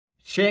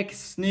Sheikh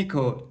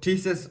SNEAKO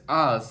teaches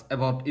us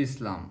about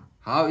Islam,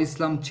 how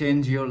Islam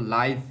changed your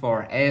life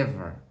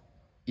forever.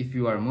 If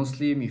you are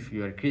Muslim, if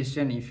you are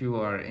Christian, if you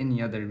are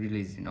any other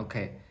religion,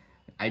 okay,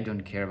 I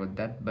don't care about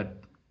that.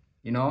 But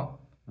you know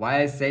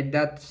why I said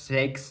that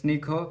Sheikh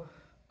SNEAKO?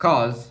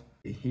 Cause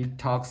he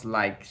talks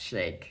like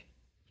Sheikh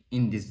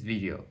in this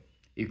video.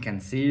 You can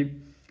see,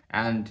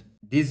 and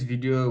this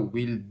video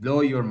will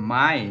blow your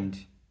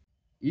mind.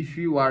 If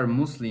you are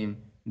Muslim,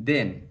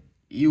 then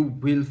you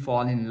will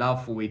fall in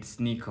love with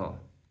SNEAKO.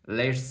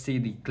 Let's see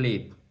the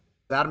clip.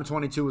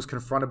 Adam22 was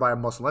confronted by a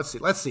Muslim.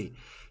 Let's see.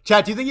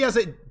 Chad, do you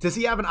think does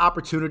he have an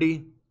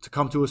opportunity to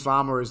come to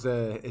Islam, or is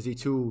he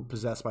too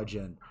possessed by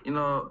jinn? You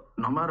know,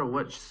 no matter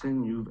what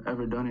sin you've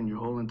ever done in your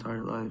whole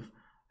entire life,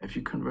 if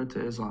you convert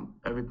to Islam,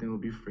 everything will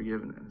be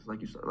forgiven. And it's like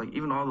you said, like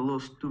even all the little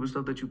stupid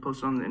stuff that you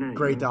post on the internet.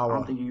 Great Dawah. I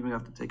don't think you even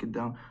have to take it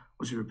down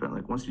once you repent.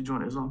 Like once you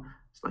join Islam,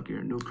 it's like you're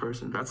a new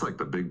person. That's like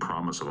the big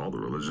promise of all the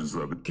religions,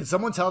 though. Can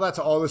someone tell that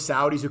to all the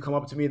Saudis who come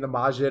up to me in the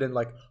masjid and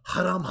like,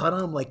 haram,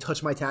 haram, like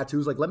touch my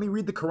tattoos? Like, let me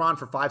read the Quran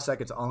for 5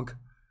 seconds, Unk.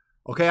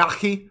 Okay,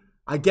 Akhi?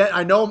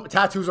 I know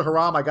tattoos are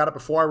haram. I got it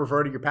before I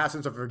reverted. Your past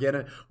sins are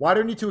forgiven. Why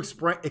do you need to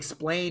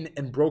explain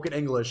in broken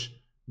English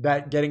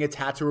that getting a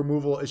tattoo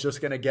removal is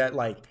just going to get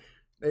like,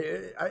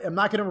 I'm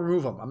not going to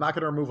remove them. I'm not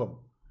going to remove them.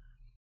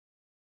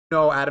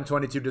 No,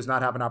 Adam22 does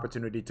not have an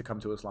opportunity to come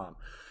to Islam.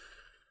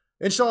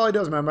 Inshallah he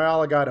does, man. May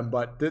Allah guide him.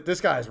 But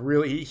this guy is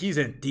really, he's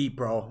in deep,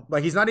 bro.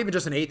 Like, he's not even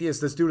just an atheist.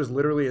 This dude is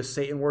literally a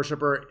Satan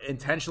worshiper,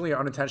 intentionally or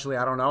unintentionally,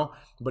 I don't know.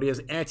 But he has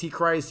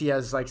Antichrist. He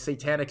has, like,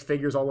 satanic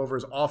figures all over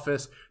his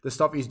office. The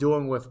stuff he's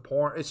doing with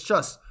porn. It's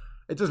just,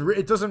 it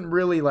doesn't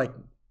really, like,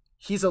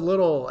 he's a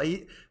little,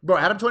 bro,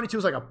 Adam22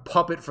 is like a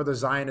puppet for the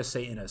Zionist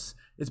Satanists.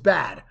 It's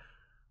bad.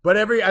 But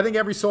I think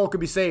every soul could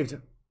be saved.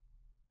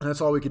 And that's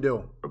all we could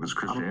do. Because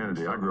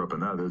Christianity, I grew up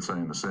in that. They're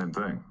saying the same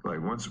thing.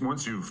 Like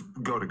once you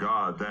go to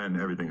God, then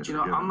everything is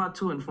forgiven. You know, I'm not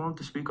too informed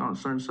to speak on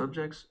certain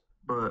subjects,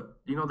 but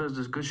you know, there's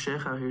this good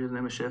sheikh out here. His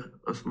name is Sheikh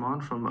Usman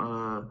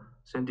from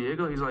San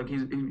Diego. He's like,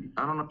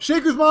 I don't know.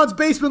 Sheikh Usman's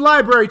basement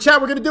library. Chat,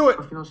 we're gonna do it.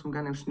 If you know some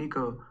guy named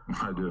SNEAKO.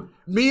 I do.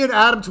 Me and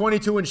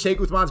Adam22 in Sheikh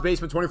Usman's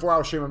basement,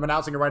 24-hour stream. I'm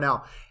announcing it right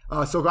now.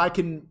 So I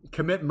can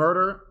commit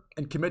murder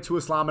and commit to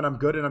Islam, and I'm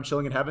good and I'm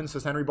chilling in heaven,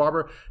 says Henry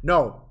Barber.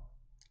 No,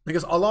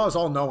 because Allah is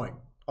all-knowing.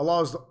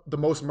 Allah is the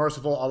most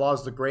merciful. Allah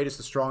is the greatest,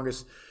 the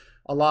strongest.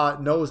 Allah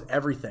knows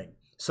everything.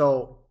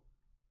 So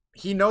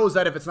he knows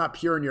that if it's not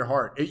pure in your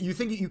heart, you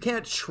think you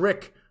can't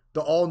trick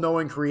the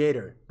all-knowing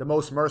creator, the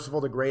most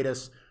merciful, the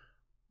greatest.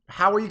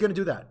 How are you going to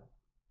do that?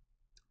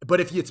 But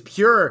if it's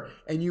pure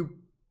and you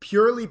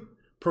purely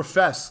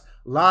profess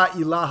La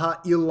ilaha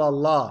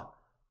illallah,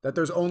 that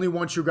there's only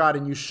one true God,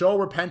 and you show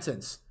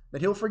repentance, then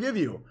he'll forgive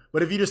you.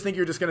 But if you just think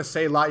you're just going to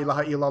say La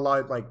ilaha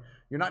illallah, like,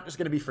 you're not just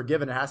going to be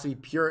forgiven. It has to be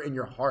pure in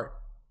your heart.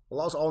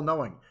 Allah's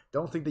all-knowing.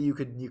 Don't think that you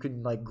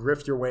can like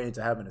grift your way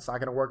into heaven. It's not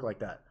gonna work like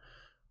that.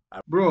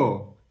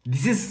 Bro,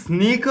 this is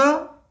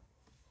SNEAKO?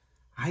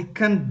 I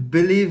can't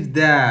believe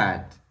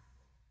that.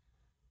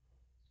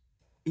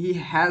 He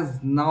has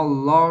now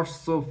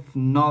lots of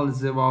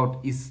knowledge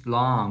about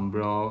Islam,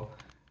 bro.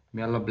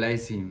 May Allah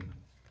bless him.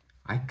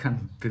 I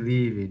can't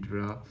believe it,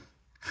 bro.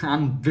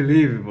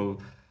 Unbelievable.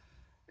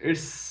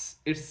 It's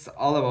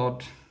all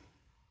about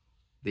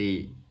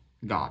the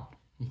God.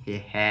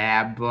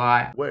 Yeah,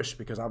 boy. Wish,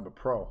 because I'm a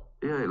pro.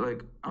 Yeah,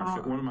 like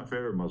One of my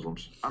favorite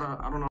Muslims.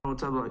 I don't know what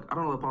type of, like, I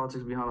don't know the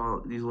politics behind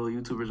all these little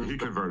YouTubers and He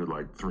stuff. converted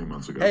like 3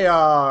 months ago. Hey,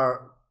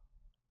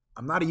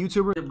 I'm not a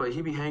YouTuber. Yeah, but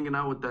he be hanging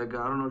out with that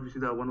guy. I don't know if you see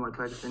that one like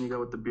Pakistani guy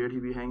with the beard. He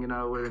be hanging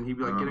out with, and he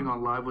be like getting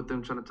on live with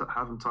them, trying to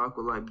have him talk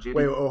with like. JD.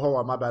 Wait, hold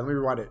on, my bad. Let me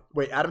rewind it.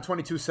 Wait,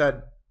 Adam22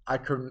 said I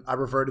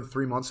reverted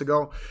 3 months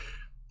ago.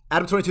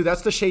 Adam22,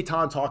 that's the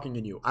shaitan talking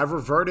in you. I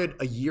reverted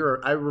a year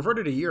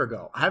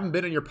ago. I haven't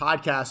been on your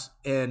podcast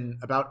in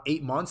about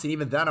 8 months, and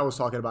even then I was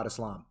talking about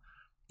Islam.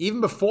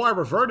 Even before I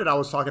reverted, I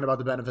was talking about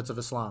the benefits of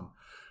Islam.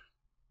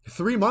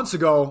 3 months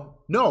ago,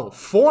 no,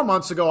 4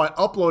 months ago, I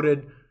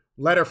uploaded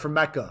Letter from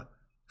Mecca.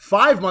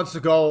 5 months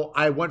ago,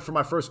 I went for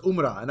my first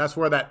Umrah, and that's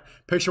where that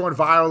picture went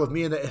viral of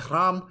me in the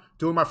Ihram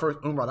doing my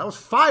first Umrah. That was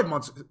 5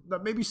 months,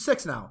 maybe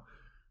 6 now.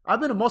 I've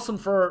been a Muslim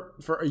for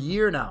a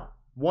year now.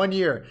 1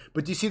 year.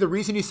 But do you see the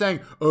reason he's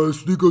saying,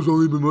 SNEAKO's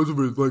only been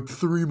Muslim for like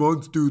 3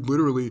 months, dude,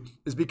 literally,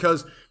 is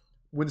because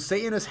when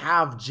Satanists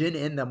have jinn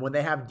in them, when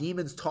they have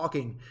demons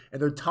talking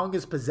and their tongue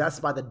is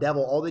possessed by the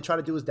devil, all they try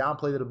to do is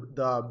downplay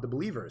the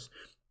believers.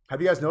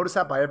 Have you guys noticed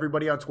that by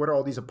everybody on Twitter,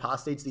 all these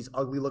apostates, these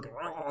ugly looking,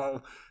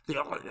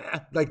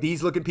 like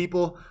these looking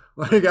people?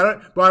 Like, I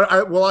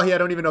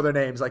don't even know their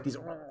names. Like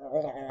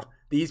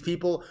these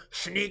people,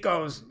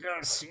 SNEAKO's,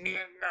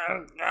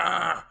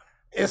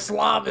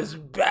 Islam is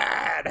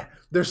bad.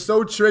 They're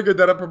so triggered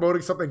that I'm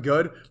promoting something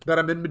good, that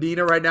I'm in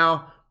Medina right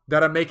now,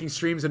 that I'm making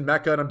streams in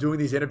Mecca and I'm doing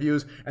these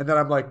interviews, and then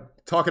I'm like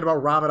talking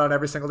about Ramadan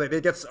every single day.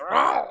 They get,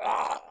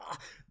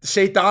 the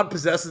shaitan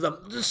possesses them,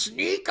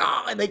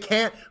 SNEAKO, and they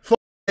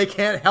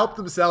can't help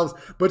themselves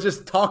but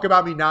just talk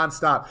about me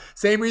nonstop.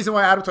 Same reason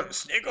why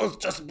Adam22, SNEAKO's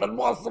just been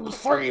Muslim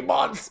 3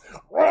 months.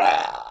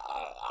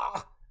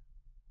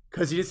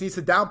 because he just needs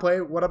to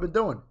downplay what I've been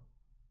doing.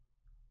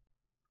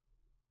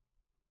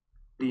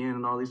 Ian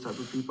and all these type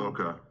of people.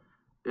 Okay.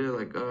 Yeah,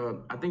 like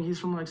I think he's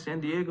from like San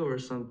Diego or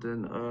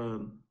something.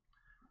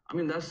 I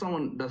mean, that's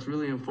someone that's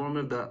really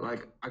informative that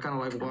like I kind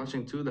of like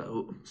watching too. That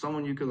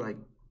someone you could like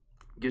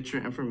get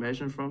your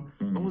information from.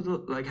 What was the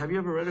like? Have you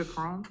ever read a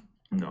Quran?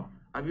 No.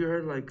 Have you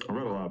heard like? I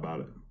read a lot about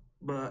it.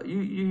 But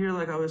you hear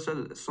like how it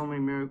said so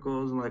many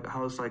miracles and like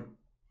how it's like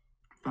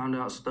found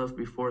out stuff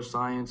before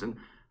science and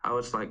how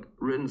it's like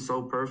written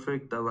so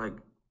perfect that like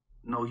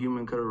no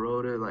human could have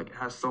wrote it. Like it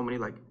has so many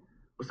like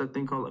what's that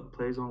thing called, like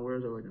plays on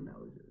words or like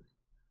analogies?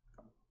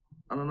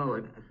 I don't know,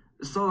 like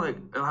so like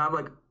it'll have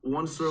like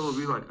one surah will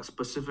be like a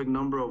specific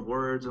number of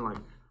words and like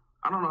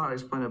I don't know how to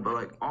explain it, but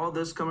like all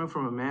this coming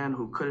from a man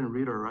who couldn't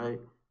read or write.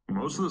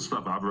 Most of the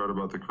stuff I've read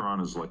about the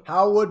Quran is like,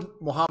 how would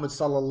Muhammad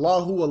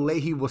sallallahu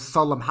alaihi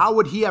wasallam, how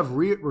would he have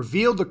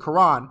revealed the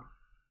Quran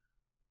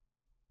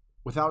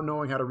without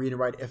knowing how to read and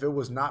write if it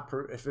was not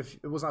if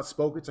it was not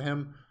spoken to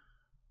him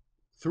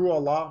through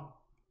Allah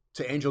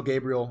to Angel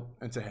Gabriel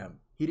and to him?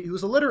 He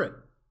was illiterate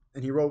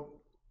and he wrote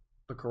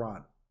the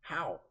Quran.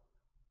 How?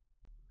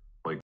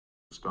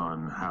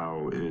 on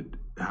how it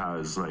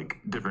has like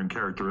different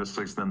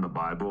characteristics than the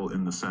Bible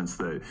in the sense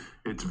that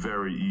it's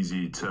very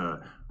easy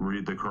to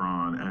read the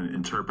Quran and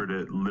interpret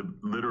it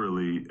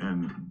literally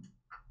and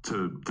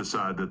to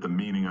decide that the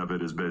meaning of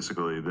it is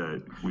basically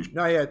that we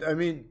No, yeah, I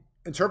mean,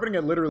 interpreting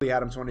it literally,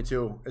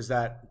 Adam22, is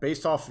that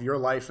based off of your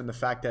life and the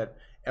fact that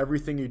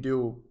everything you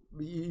do,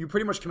 you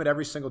pretty much commit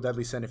every single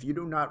deadly sin. If you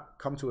do not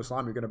come to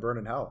Islam, you're going to burn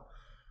in hell.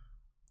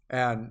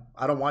 And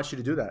I don't want you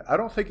to do that. I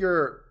think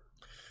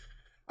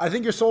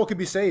your soul could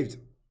be saved.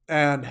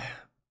 And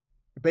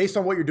based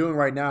on what you're doing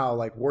right now,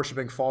 like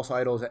worshiping false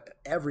idols,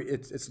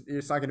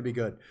 it's not going to be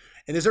good.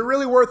 And is it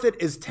really worth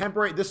it? Is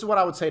temporary, this is what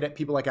I would say to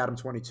people like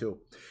Adam22.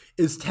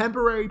 Is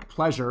temporary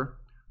pleasure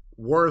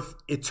worth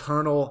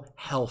eternal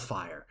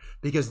hellfire?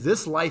 Because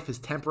this life is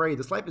temporary.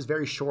 This life is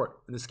very short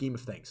in the scheme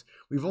of things.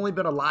 We've only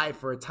been alive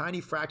for a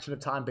tiny fraction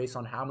of time based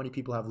on how many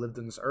people have lived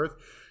in this earth.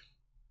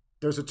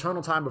 There's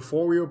eternal time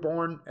before we were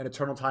born and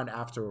eternal time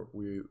after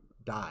we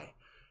die.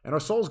 And our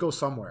souls go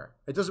somewhere.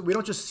 We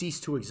don't just cease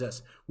to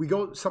exist.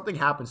 Something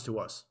happens to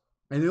us.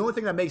 And the only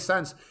thing that makes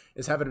sense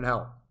is heaven and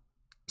hell.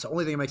 It's the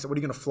only thing that makes sense. What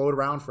are you going to float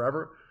around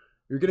forever?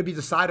 You're going to be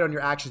decided on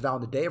your actions now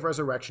on the day of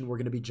resurrection. We're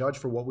going to be judged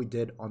for what we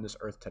did on this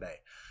earth today.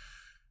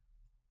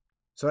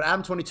 So at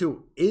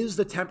Adam22, is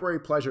the temporary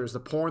pleasures, the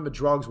porn, the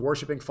drugs,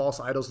 worshiping false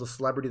idols, the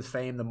celebrity, the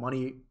fame, the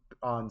money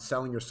on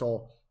selling your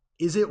soul,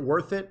 is it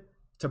worth it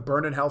to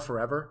burn in hell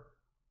forever?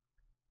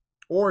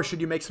 Or should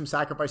you make some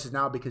sacrifices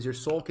now because your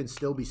soul can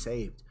still be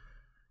saved?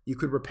 You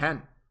could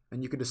repent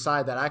and you could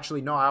decide that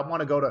actually, no, I want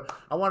to go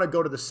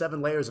to the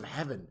 7 layers of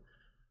heaven.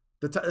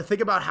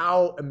 Think about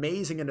how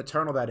amazing and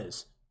eternal that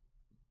is.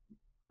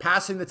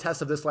 Passing the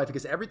test of this life,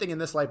 because everything in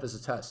this life is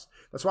a test.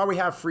 That's why we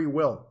have free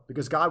will,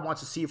 because God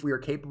wants to see if we are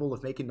capable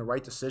of making the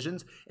right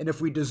decisions and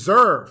if we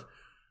deserve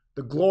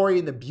the glory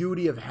and the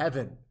beauty of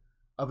heaven,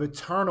 of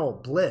eternal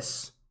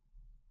bliss.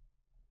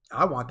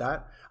 I want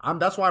that.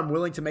 That's why I'm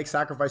willing to make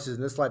sacrifices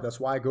in this life. That's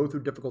why I go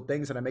through difficult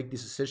things and I make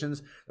these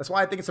decisions. That's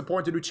why I think it's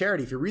important to do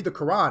charity. If you read the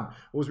Quran, I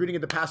was reading it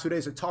the past 2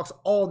 days, it talks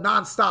all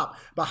nonstop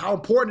about how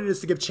important it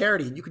is to give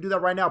charity. And you can do that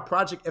right now,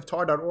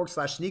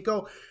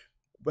 projectiftar.org/SNEAKO.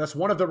 That's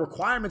one of the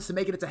requirements to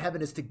make it into heaven,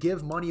 is to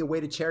give money away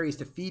to charities,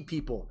 to feed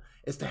people,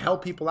 is to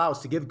help people out, is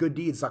to give good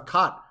deeds,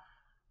 zakat.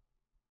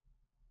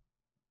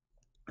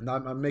 And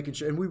I'm making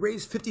sure. And we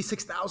raised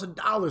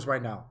 $56,000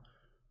 right now.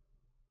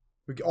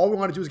 All we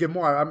want to do is give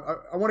more.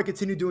 I want to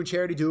continue doing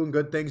charity, doing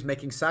good things,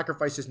 making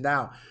sacrifices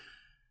now.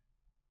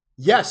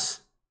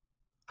 Yes,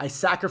 I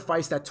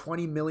sacrificed that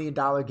 $20 million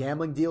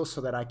gambling deal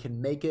so that I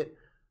can make it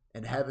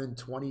in heaven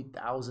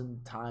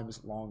 20,000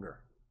 times longer.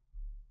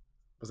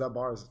 Was that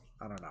bars?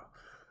 I don't know.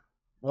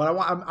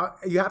 Well,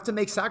 you have to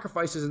make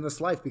sacrifices in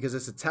this life because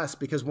it's a test.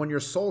 Because when your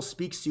soul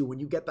speaks to you, when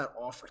you get that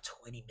offer,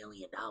 $20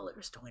 million,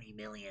 $20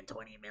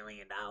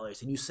 million,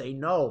 and you say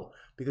no,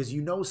 because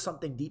you know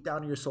something deep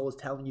down in your soul is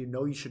telling you,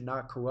 no, you should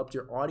not corrupt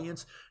your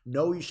audience.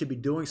 No, you should be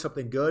doing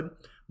something good.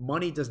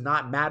 Money does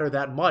not matter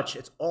that much.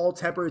 It's all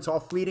temporary. It's all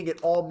fleeting. It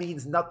all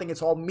means nothing.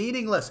 It's all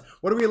meaningless.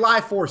 What are we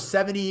alive for?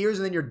 70 years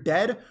and then you're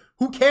dead?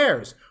 Who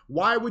cares?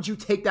 Why would you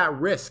take that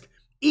risk?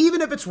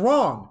 Even if it's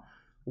wrong,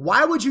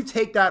 why would you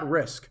take that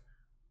risk?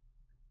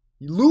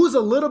 You lose a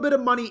little bit of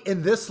money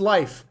in this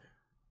life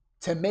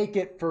to make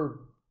it for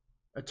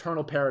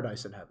eternal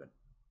paradise in heaven.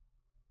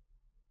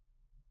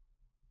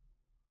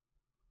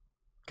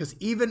 Because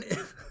even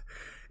if,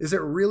 is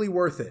it really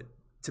worth it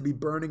to be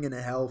burning in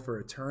a hell for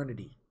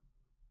eternity?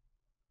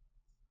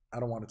 I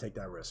don't want to take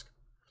that risk.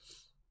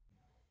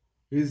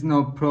 He's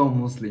no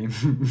pro-Muslim.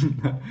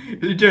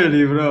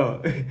 Literally,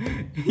 bro.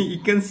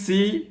 You can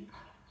see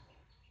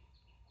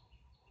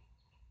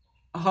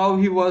how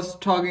he was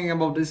talking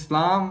about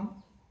Islam.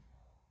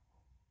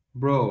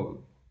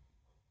 Bro,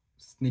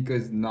 SNEAKO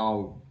is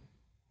now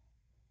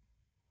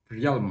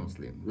real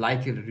Muslim.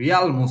 Like a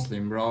real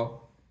Muslim,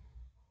 bro.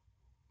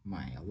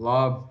 My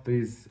Allah,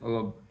 please,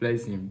 Allah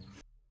bless him.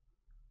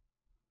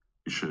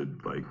 you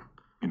should, like,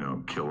 you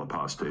know, kill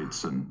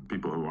apostates and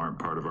people who aren't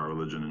part of our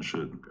religion and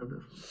shit.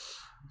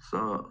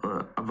 So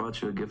I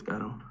brought you a gift,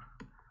 Adam.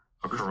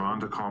 A Quran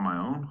to call my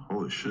own?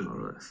 Holy shit.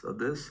 So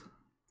this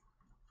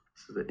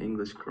is the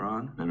English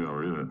Quran. Maybe I'll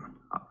read it.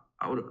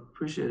 I would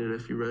appreciate it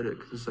if you read it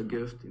because it's a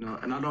gift, you know.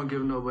 And I don't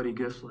give nobody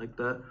gifts like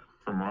that.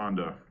 From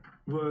Rhonda.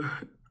 But,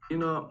 you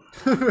know.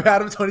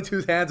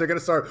 Adam22's hands are going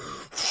to start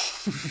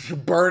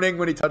burning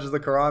when he touches the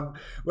Quran.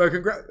 Well,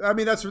 I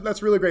mean,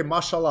 that's really great.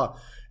 Mashallah.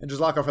 And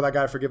Jazakallah for that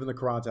guy for giving the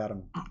Quran to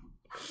Adam.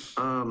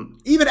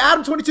 Even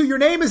Adam22, your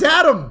name is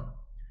Adam.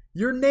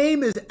 Your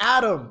name is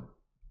Adam.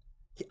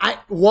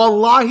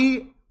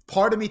 Wallahi,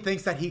 part of me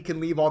thinks that he can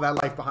leave all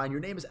that life behind. Your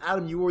name is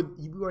Adam.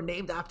 You are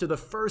named after the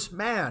first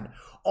man.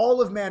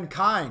 All of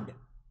mankind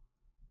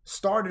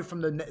started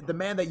from the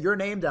man that you're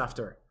named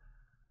after.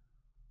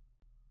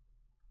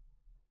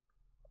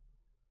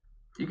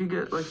 You could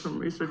get like some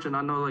research, and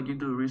I know like you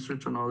do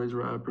research on all these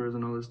rappers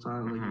and all this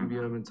time. Like you be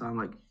having time.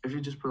 Like if you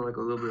just put like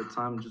a little bit of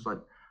time, and just like,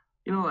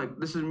 you know, like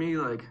this is me.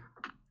 Like,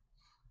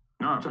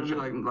 no, trying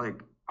to be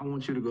like I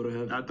want you to go to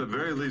heaven. At the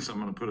very least, I'm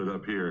gonna put it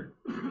up here,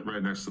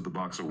 right next to the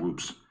box of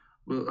Whoops.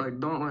 But like,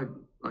 don't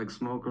like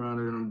smoke around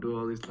it and do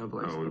all these type of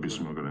like. Oh, we'd be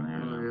smoking in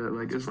here. Yeah,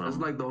 like it's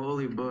like the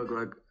holy book.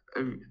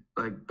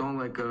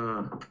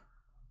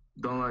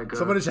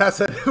 Someone in chat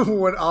said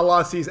when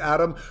Allah sees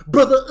Adam,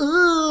 brother,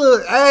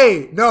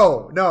 hey,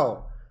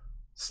 no,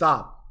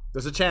 stop.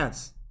 There's a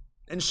chance.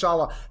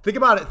 Inshallah. Think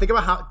about it. Think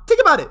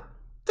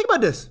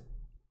about this.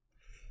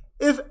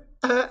 If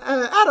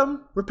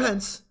Adam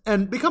repents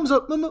and becomes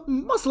a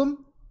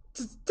Muslim,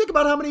 think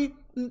about how many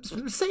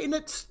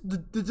Satanists, the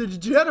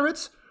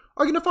degenerates,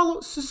 are going to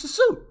follow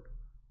suit.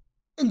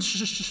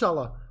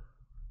 Inshallah.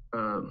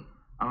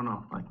 I don't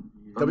know. Like,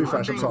 they'll be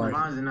fresh. I'm sorry.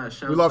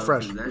 We love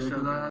fresh. The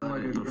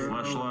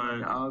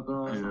fleshlight.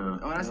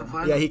 Oh, that's a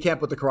flashlight. Yeah, he can't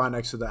put the Quran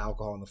next to the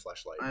alcohol and the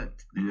fleshlight.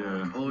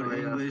 Yeah. Old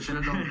English.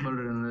 Don't put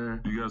it in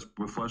there. You guys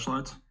with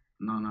fleshlights?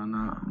 No.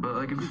 But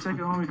like, if you take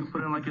it home, you can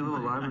put it in like your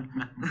little library.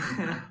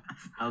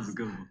 That was a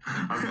good one.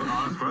 That's an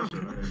honest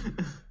question.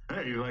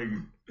 Hey, like,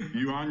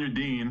 you on your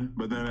dean,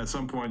 but then at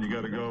some point you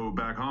got to go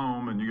back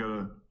home and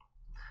you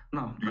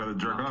got to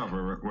jerk off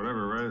or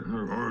whatever, right?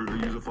 Or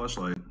use a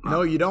fleshlight.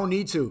 No, you don't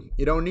need to.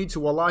 You don't need to.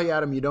 Wallahi,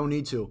 Adam, you don't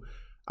need to.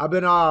 I've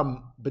been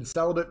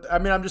celibate. I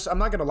mean, I'm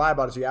not gonna lie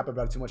about it. So yap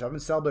about it too much. I've been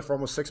celibate for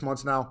almost 6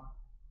 months now.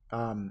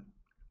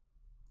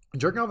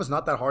 Jerking off is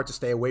not that hard to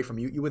stay away from.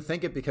 You would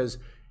think it, because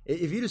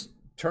if you just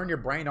turn your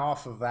brain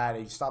off of that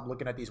and you stop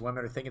looking at these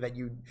women or thinking that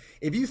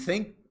if you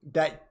think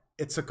that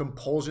it's a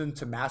compulsion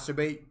to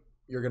masturbate,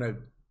 you're gonna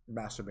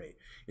masturbate.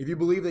 If you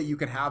believe that you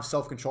can have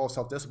self-control,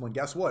 self-discipline,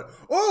 guess what?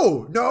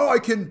 Oh, no, I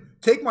can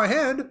take my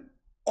hand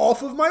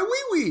off of my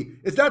wee-wee.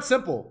 It's that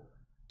simple.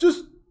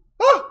 Just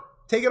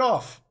take it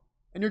off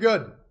and you're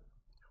good.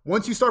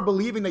 Once you start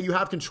believing that you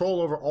have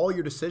control over all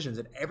your decisions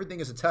and everything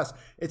is a test,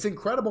 it's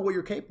incredible what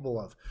you're capable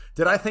of.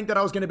 Did I think that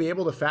I was going to be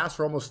able to fast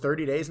for almost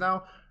 30 days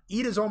now?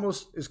 Eid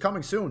is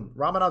coming soon.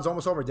 Ramadan's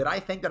almost over. Did I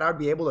think that I'd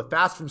be able to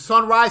fast from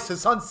sunrise to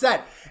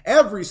sunset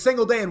every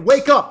single day and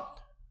wake up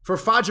for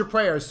Fajr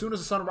prayer as soon as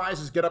the sun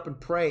rises, get up and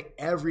pray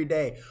every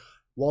day?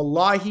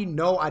 Wallahi,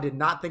 no, I did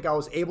not think I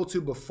was able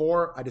to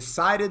before. I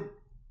decided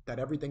that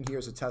everything here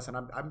is a test, and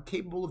I'm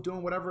capable of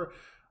doing whatever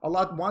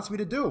Allah wants me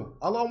to do.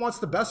 Allah wants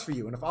the best for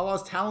you. And if Allah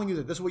is telling you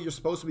that this is what you're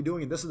supposed to be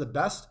doing and this is the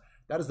best,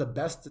 that is the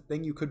best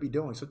thing you could be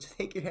doing. So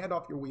take your hand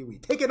off your wee-wee.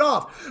 Take it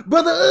off.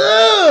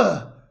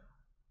 Brother,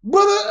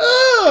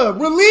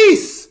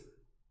 release.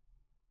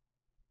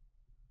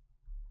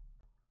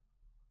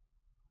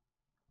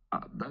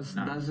 That's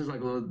just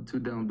like a little too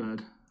down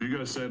bad. You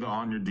guys said the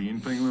on your dean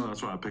thing though.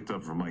 That's what I picked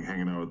up from like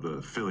hanging out with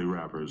the Philly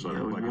rappers, like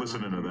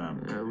listening to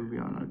them. Yeah, we'd be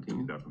on our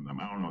dean. That from them.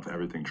 I don't know if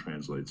everything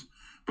translates,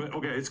 but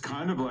okay, it's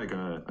kind of like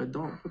a. I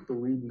don't put the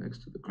weed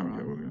next to the Quran.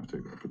 Okay, we're gonna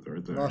put that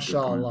right there.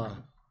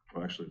 MashaAllah.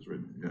 Well, actually, it's right.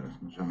 Yeah,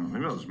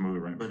 maybe I'll just move it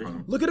right in front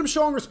of Look at him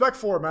showing respect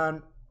for it,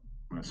 man.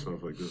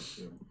 myself like this.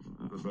 Yeah,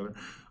 that's better.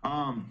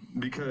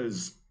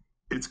 Because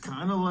it's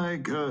kind of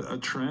like a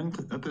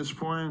trend at this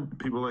point.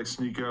 People like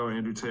SNEAKO,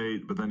 Andrew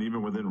Tate, but then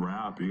even within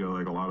rap, you got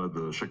like a lot of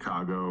the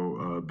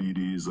Chicago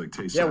BDs like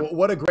Taste. Yeah,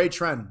 what a great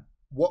trend.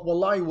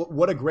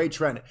 What a great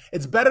trend.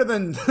 It's better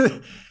than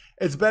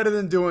it's better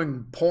than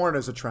doing porn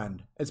as a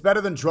trend. It's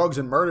better than drugs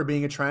and murder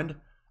being a trend.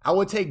 I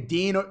would take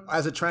Dean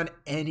as a trend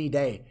any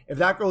day. If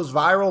that goes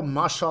viral,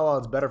 mashallah,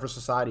 it's better for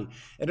society.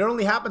 And it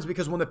only happens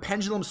because when the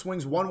pendulum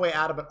swings one way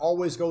out of it,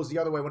 always goes the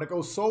other way. When it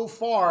goes so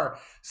far,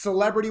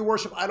 celebrity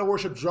worship, idol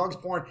worship, drugs,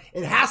 porn,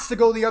 it has to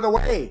go the other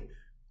way.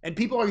 And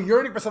people are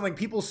yearning for something.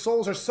 People's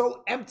souls are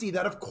so empty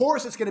that of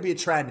course it's going to be a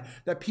trend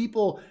that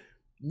people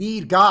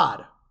need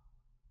God.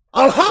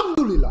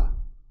 Alhamdulillah.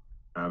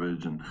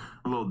 Savage and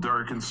a little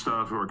Dirk and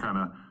stuff who are kind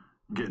of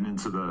getting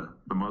into the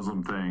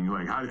Muslim thing.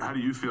 Like, how do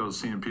you feel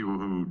seeing people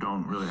who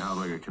don't really have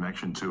like a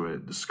connection to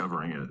it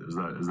discovering it? Is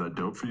that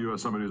dope for you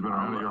as somebody who's been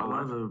around it your I whole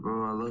life? love it,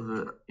 bro. I love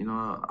it. You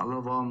know, I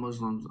love all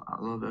Muslims.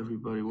 I love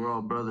everybody. We're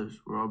all brothers.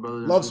 We're all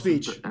brothers. Love and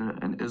sisters. speech.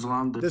 And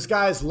Islam, This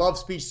guy is love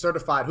speech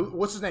certified.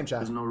 What's his name,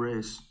 Chad? there's no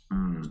race.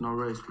 There's no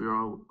race. We're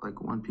all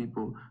like one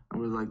people,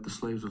 and we're like the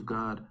slaves of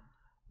God.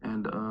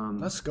 And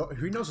Let's go.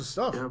 He knows his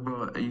stuff. yeah,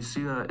 bro. You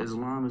see that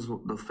Islam is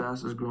the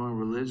fastest growing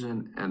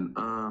religion, and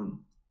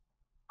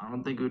I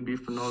don't think it would be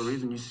for no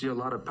reason. You see a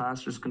lot of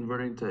pastors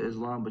converting to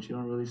Islam, but you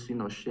don't really see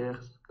no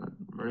sheikhs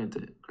converting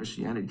to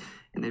Christianity.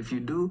 And if you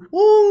do,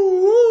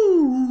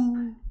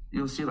 Woo!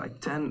 you'll see like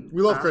 10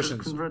 We love pastors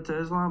Christians. convert to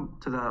Islam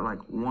to that like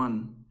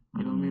one.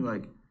 You know what I mean?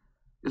 Like,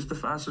 it's the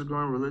fastest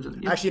growing religion.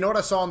 Yeah. Actually, you know what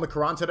I saw in the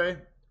Quran today?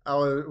 I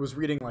was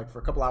reading like for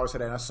a couple hours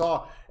today, and I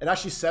saw it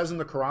actually says in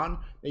the Quran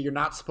that you're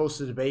not supposed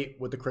to debate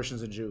with the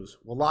Christians and Jews.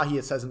 Wallahi,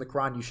 it says in the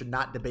Quran you should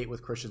not debate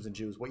with Christians and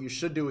Jews. What you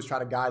should do is try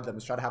to guide them,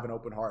 is try to have an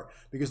open heart,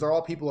 because they're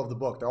all people of the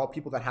book. They're all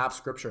people that have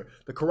scripture.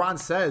 The Quran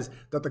says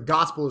that the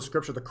gospel is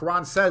scripture. The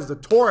Quran says the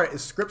Torah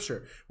is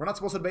scripture. We're not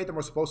supposed to debate them.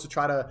 We're supposed to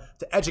try to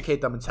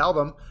educate them and tell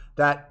them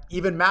that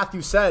even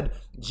Matthew said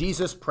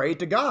Jesus prayed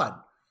to God.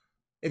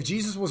 If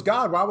Jesus was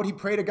God, why would he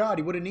pray to God?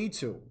 He wouldn't need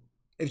to.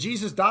 If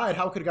Jesus died,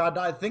 how could God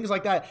die? Things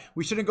like that.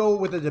 We shouldn't go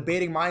with a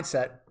debating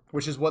mindset,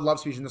 which is what love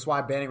speech, and that's why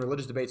I'm banning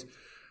religious debates.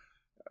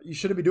 You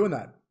shouldn't be doing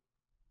that.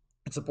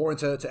 It's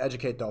important to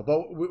educate, though.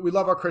 But we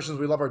love our Christians.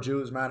 We love our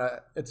Jews, man.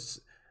 It's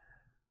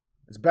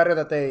better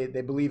that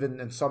they believe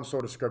in some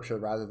sort of scripture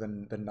rather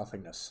than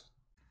nothingness.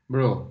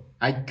 Bro,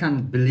 I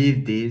can't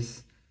believe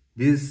this.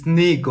 This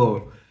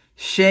SNEAKO.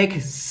 Sheikh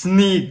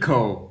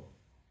SNEAKO.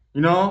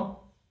 You know?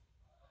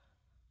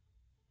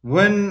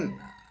 When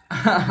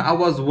I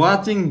was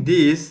watching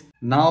this,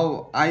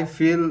 now I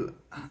feel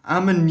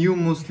I'm a new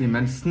Muslim,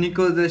 and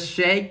SNEAKO the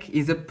Sheikh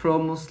is a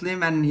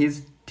pro-Muslim, and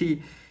he's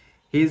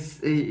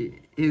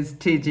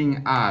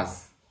teaching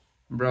us,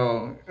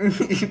 bro.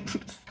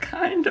 It's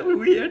kind of a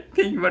weird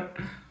thing, but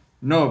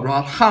no, bro.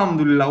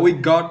 Alhamdulillah, we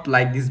got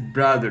like this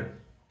brother,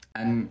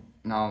 and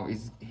now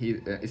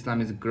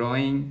Islam is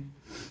growing,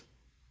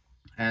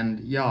 and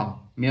yeah,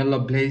 may Allah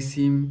bless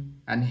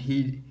him, and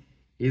he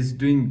is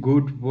doing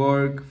good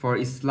work for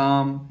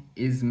Islam,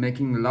 is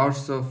making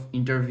lots of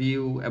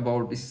interview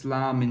about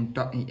Islam,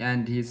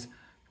 and he's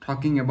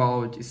talking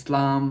about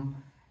Islam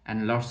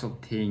and lots of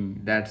things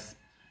that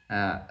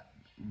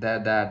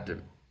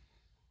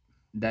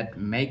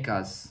make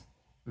us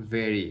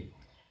very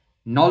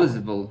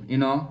knowledgeable, you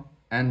know.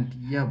 And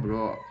yeah,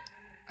 bro,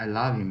 I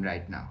love him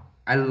right now.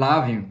 I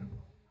love him.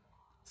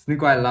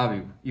 SNEAKO, I love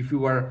you. If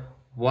you are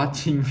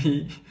watching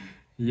me,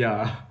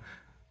 yeah,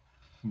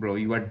 bro,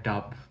 you are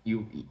dub.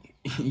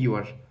 You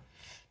are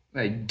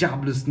like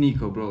double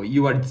SNEAKO, bro.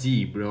 You are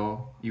G,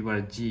 bro. You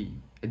are G.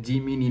 A G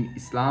mean in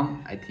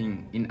Islam, I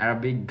think in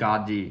Arabic,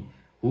 Gaji,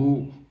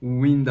 who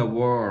win the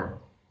war.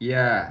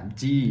 Yeah,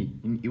 G.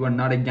 You are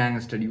not a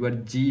gangster. You are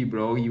G,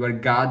 bro. You are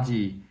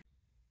Gaji.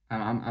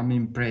 I'm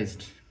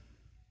impressed.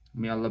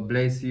 May Allah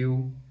bless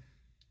you.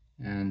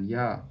 And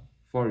yeah,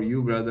 for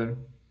you, brother,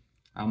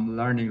 I'm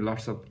learning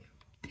lots of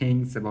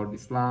things about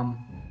Islam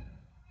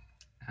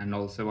and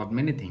also about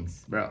many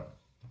things, bro.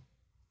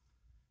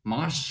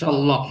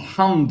 MashaAllah,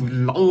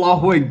 Alhamdulillah,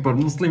 Allahu Akbar,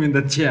 Muslim in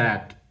the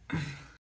chat.